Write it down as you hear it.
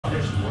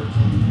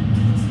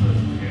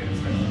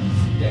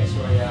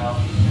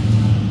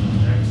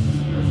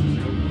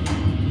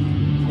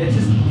It's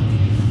just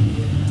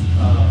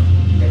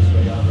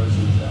X-Ray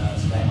versus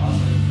Sky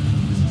Austin.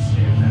 This is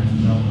same match.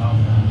 So,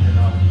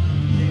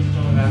 things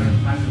don't matter.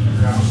 Time to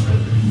figure out.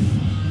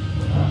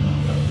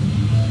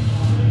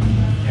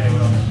 Okay,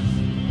 what else?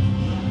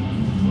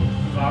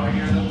 Over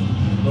here, though?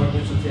 Lord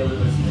Mitchell Taylor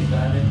versus Nick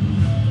Diamond.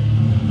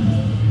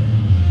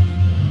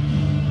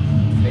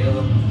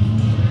 Balaam.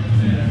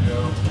 There you go.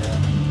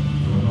 Yeah.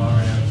 Doing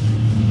Lowry.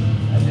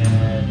 And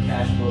then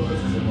Cash Flow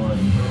versus Amore.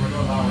 We're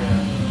going Lowry.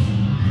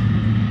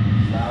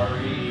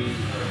 Lowry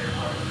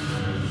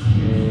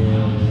is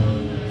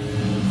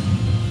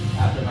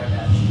after my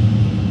match.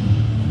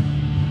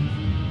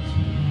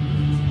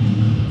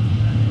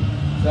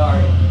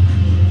 Sorry.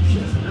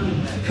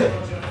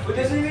 But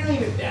doesn't it really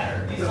even matter?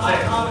 These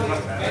high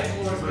confidence bench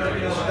wars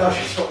going to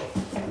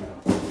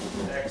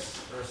X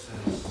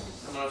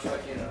versus. I'm not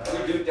fucking.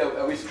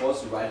 Are we supposed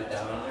to write it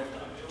down on there?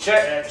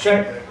 Check.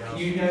 Can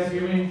you guys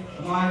hear me?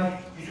 Am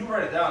You do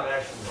write it down,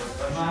 actually.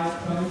 I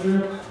coming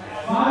through?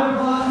 5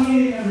 o'clock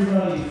meeting,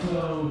 everybody. So,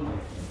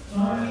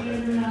 sorry if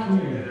you're not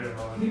here.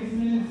 6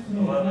 minutes.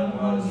 11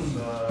 was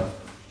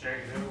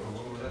Jerry Canoe, or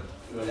what was it?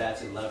 Well,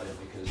 that's 11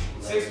 because.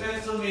 6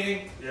 minutes till the meeting.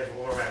 Yeah, for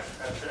one more match.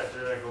 After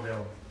I go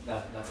down.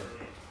 Nothing.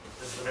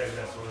 This is the main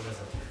match, what is this?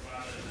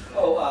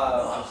 Oh,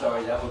 I'm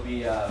sorry. That would be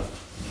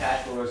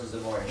Cash Flow versus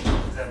Amore. Is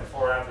that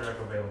before or after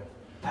Echo Balaam?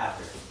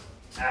 After.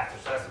 After,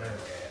 so that's the main.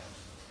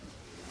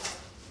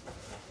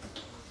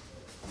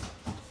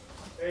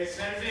 Hey,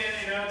 send me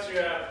any notes you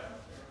have.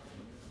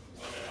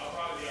 Okay, I'll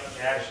probably be on.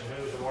 Cash and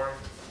who's the morning?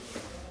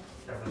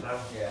 After the time?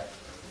 Yeah.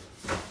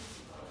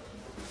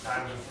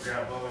 Time to figure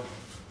out moment.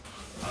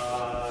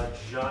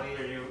 Johnny,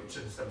 are you?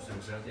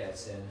 Substitutes, yeah? Yeah,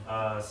 it's in.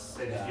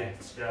 Say you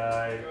get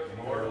Sky,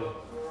 Moore,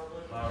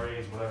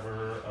 Lowry's,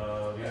 whatever,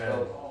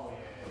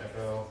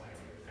 Echo,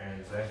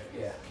 and Zay.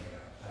 Yeah.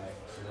 Alright,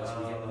 so that's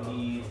what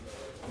we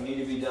need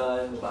to be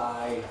done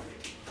by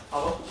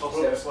I'll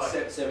go to the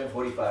slide.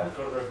 7:45.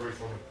 Go to the referee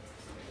for me.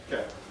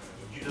 Okay.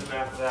 You just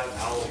after that,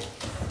 I'll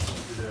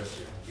do this.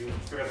 You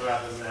figure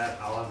out after that,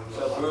 I'll have them.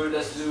 So, Brew,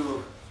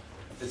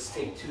 let's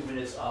take 2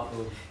 minutes off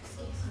of.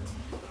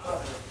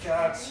 Oh,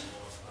 God.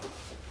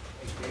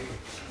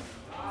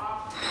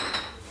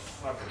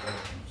 Fuck it, man.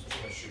 Just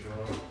let shit go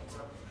on.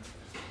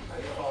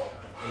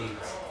 8.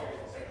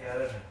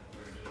 Got it.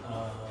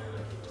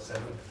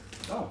 7.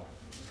 Oh,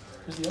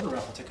 here's the other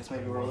raffle tickets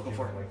maybe we're looking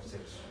for. Like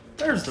 6.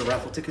 There's the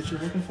raffle tickets you're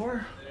looking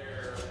for.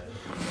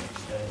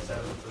 And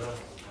 7 for them.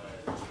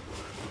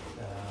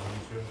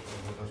 2.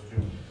 Those 2.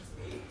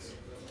 8.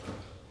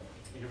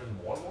 You giving them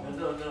one more?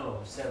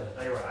 No, 7.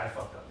 No, you're right. I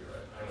fucked up. You're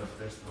right. I was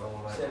fixed the wrong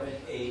one. 7,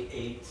 8,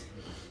 8.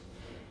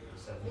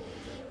 7.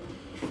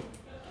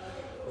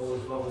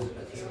 What was it?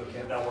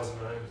 That wasn't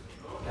 9.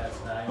 That's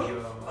 9. Give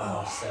him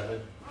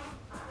 7.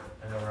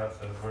 I know we're at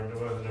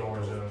the door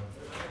zone.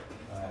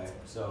 Alright,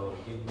 so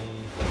give me.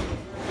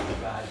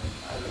 God,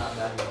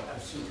 I'm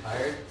too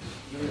tired.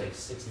 Give me like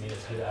 6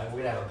 minutes. We're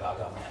gonna have a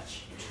Gaga match.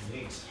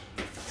 Neat.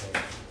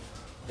 Okay.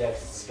 Dex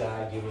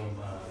Sky, give him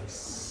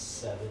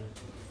 7.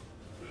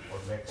 Or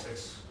Nick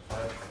 6, 5.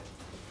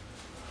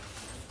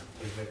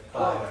 Give Nick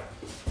 5.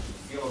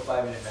 Give him a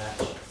 5-minute match.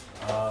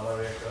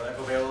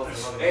 Echo Balaam.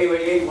 Hey,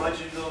 why don't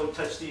you go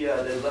touch the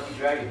Lucky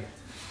Dragon?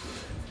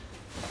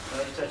 Why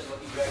don't you touch the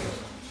Lucky Dragon?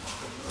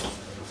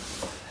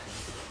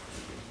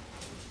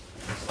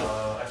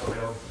 Echo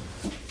Balaam.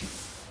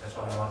 That's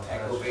what I want.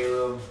 Echo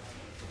Balaam.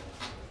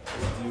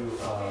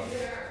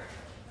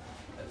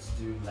 Let's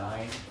do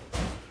 9.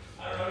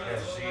 Yeah,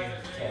 see.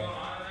 10.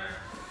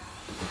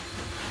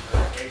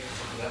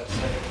 That's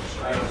second.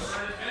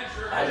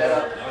 Add that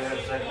up. Add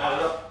it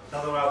up.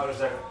 Another one out there,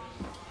 second.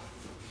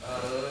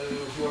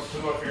 Who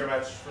up for your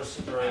match? First,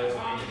 for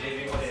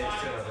maybe one is 2, I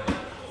think.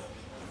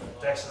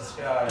 Dex and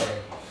Sky.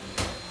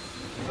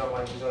 Who's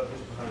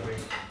behind me?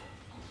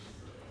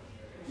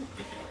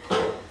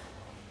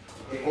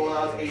 The whole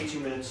hour is 82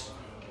 minutes.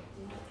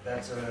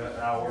 That's an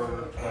hour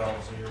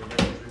 12, so you're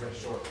 3 minutes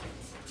short.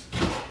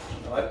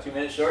 What? 2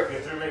 minutes short?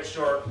 You're 3 minutes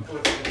short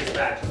with these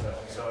matches,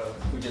 though. So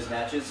Who just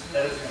matches?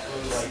 that doesn't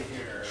include like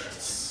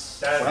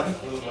that doesn't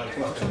include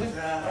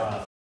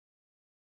like